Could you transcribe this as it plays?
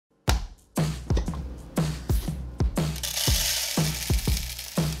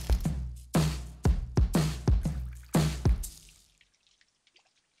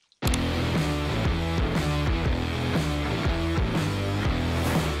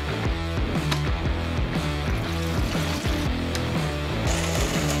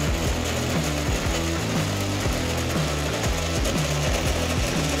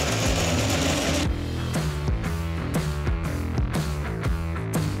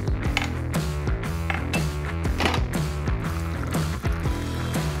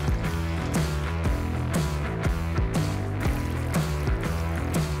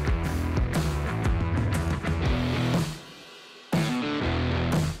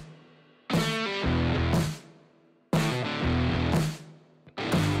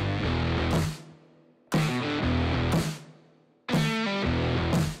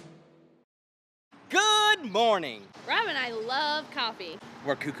Good morning. Rob and I love coffee.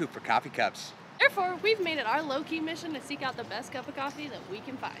 We're cuckoo for coffee cups. Therefore, we've made it our low-key mission to seek out the best cup of coffee that we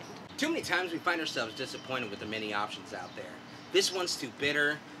can find. Too many times we find ourselves disappointed with the many options out there. This one's too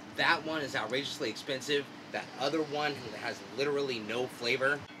bitter, that one is outrageously expensive, that other one has literally no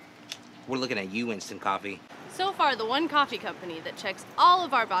flavor. We're looking at you, Instant Coffee. So far, the one coffee company that checks all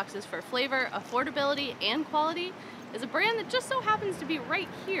of our boxes for flavor, affordability, and quality is a brand that just so happens to be right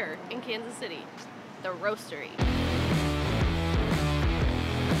here in Kansas City, the Roasterie.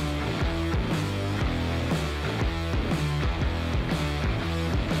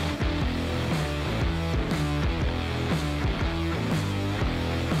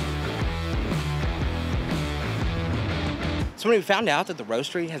 So when we found out that the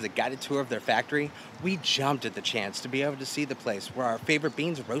Roasterie has a guided tour of their factory, we jumped at the chance to be able to see the place where our favorite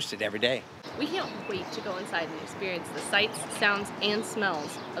beans are roasted every day. We can't wait to go inside and experience the sights, sounds, and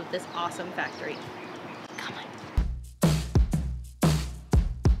smells of this awesome factory. Come on.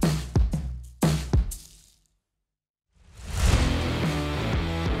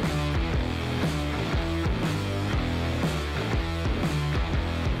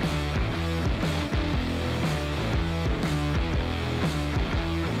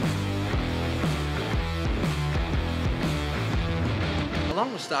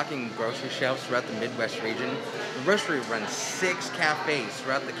 Along with stocking grocery shelves throughout the Midwest region, the Roasterie runs 6 cafes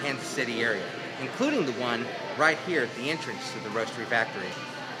throughout the Kansas City area, including the one right here at the entrance to the Roasterie factory.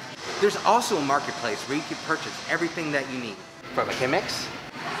 There's also a marketplace where you can purchase everything that you need, from Chemex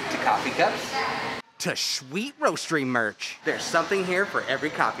to coffee cups to sweet Roasterie merch. There's something here for every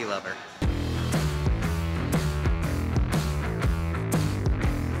coffee lover.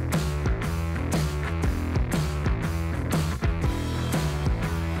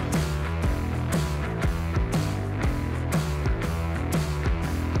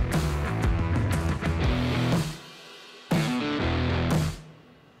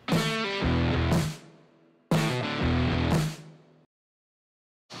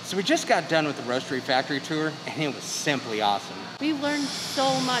 So we just got done with the Roasterie factory tour, and it was simply awesome. We learned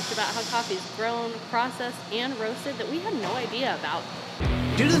so much about how coffee is grown, processed, and roasted that we had no idea about.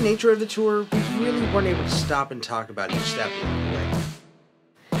 Due to the nature of the tour, we really weren't able to stop and talk about each step along the way.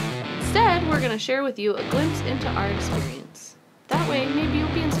 Instead, we're going to share with you a glimpse into our experience. That way, maybe you'll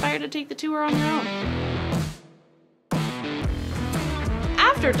be inspired to take the tour on your own.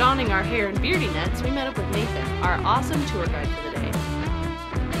 After donning our hair and beardy nets, we met up with Nathan, our awesome tour guide for the day.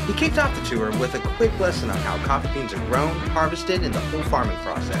 He kicked off the tour with a quick lesson on how coffee beans are grown, harvested, and the whole farming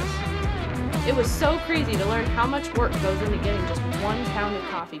process. It was so crazy to learn how much work goes into getting just 1 pound of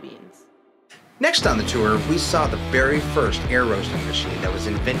coffee beans. Next on the tour, we saw the very first air roasting machine that was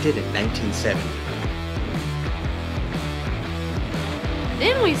invented in 1970.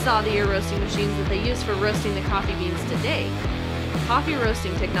 Then we saw the air roasting machines that they use for roasting the coffee beans today. Coffee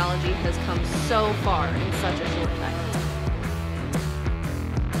roasting technology has come so far in such a short time.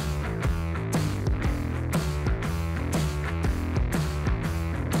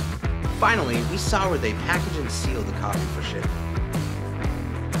 Finally, we saw where they package and seal the coffee for shipping.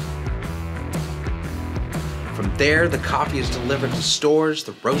 From there, the coffee is delivered to stores,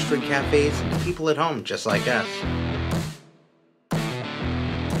 the Roasterie cafes, and to people at home just like us.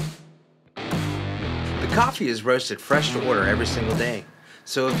 The coffee is roasted fresh to order every single day,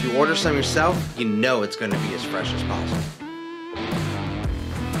 so if you order some yourself, you know it's going to be as fresh as possible.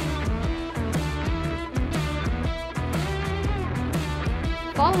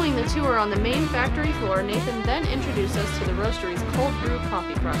 Following the tour on the main factory floor, Nathan then introduced us to the Roasterie's cold brew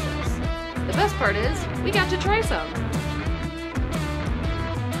coffee process. The best part is, we got to try some.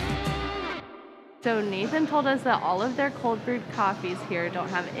 So Nathan told us that all of their cold brewed coffees here don't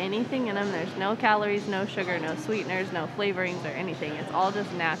have anything in them. There's no calories, no sugar, no sweeteners, no flavorings or anything. It's all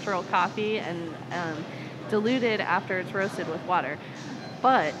just natural coffee and diluted after it's roasted with water.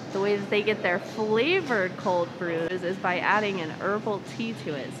 But the way that they get their flavored cold brews is by adding an herbal tea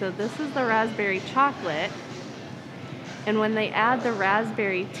to it. So this is the raspberry chocolate. And when they add the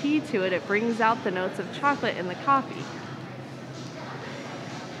raspberry tea to it, it brings out the notes of chocolate in the coffee.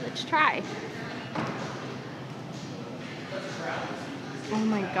 Let's try. Oh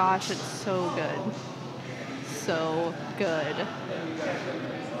my gosh, it's so good. So good.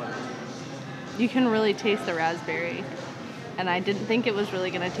 You can really taste the raspberry. And I didn't think it was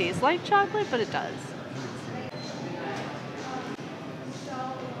really going to taste like chocolate, but it does.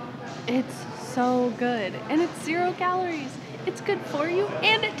 It's so good. And it's 0 calories. It's good for you,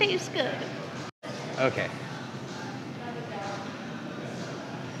 and it tastes good. Okay.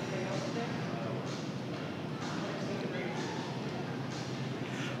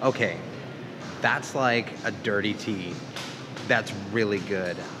 Okay. That's like a dirty tea. That's really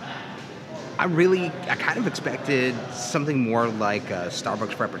good. I kind of expected something more like a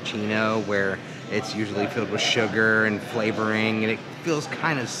Starbucks Frappuccino, where it's usually filled with sugar and flavoring, and it feels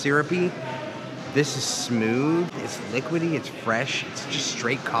kind of syrupy. This is smooth, it's liquidy, it's fresh, it's just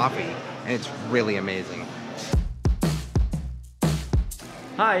straight coffee, and it's really amazing.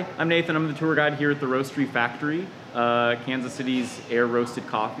 Hi, I'm Nathan. I'm the tour guide here at the Roasterie Factory, Kansas City's air roasted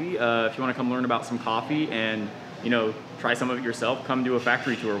coffee. If you want to come learn about some coffee and, try some of it yourself, come do a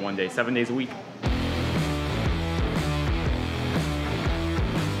factory tour one day, 7 days a week.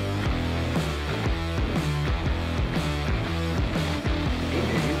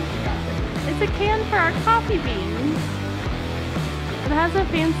 It's a can for our coffee beans. It has a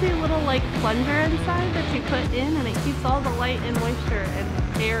fancy little plunger inside that you put in, and it keeps all the light and moisture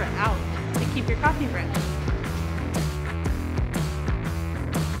and air out to keep your coffee fresh.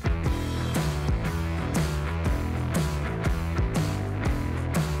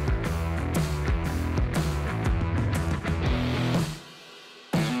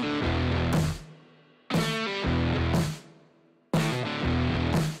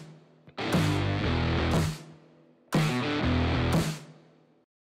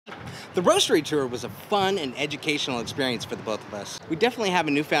 The Roasterie tour was a fun and educational experience for the both of us. We definitely have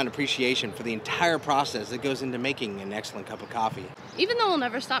a newfound appreciation for the entire process that goes into making an excellent cup of coffee. Even though we'll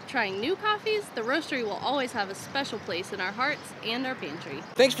never stop trying new coffees, the Roasterie will always have a special place in our hearts and our pantry.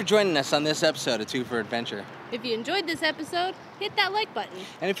 Thanks for joining us on this episode of Two for Adventure. If you enjoyed this episode, hit that like button.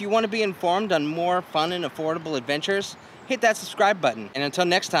 And if you want to be informed on more fun and affordable adventures, hit that subscribe button. And until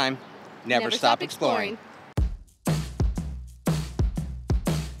next time, never stop exploring.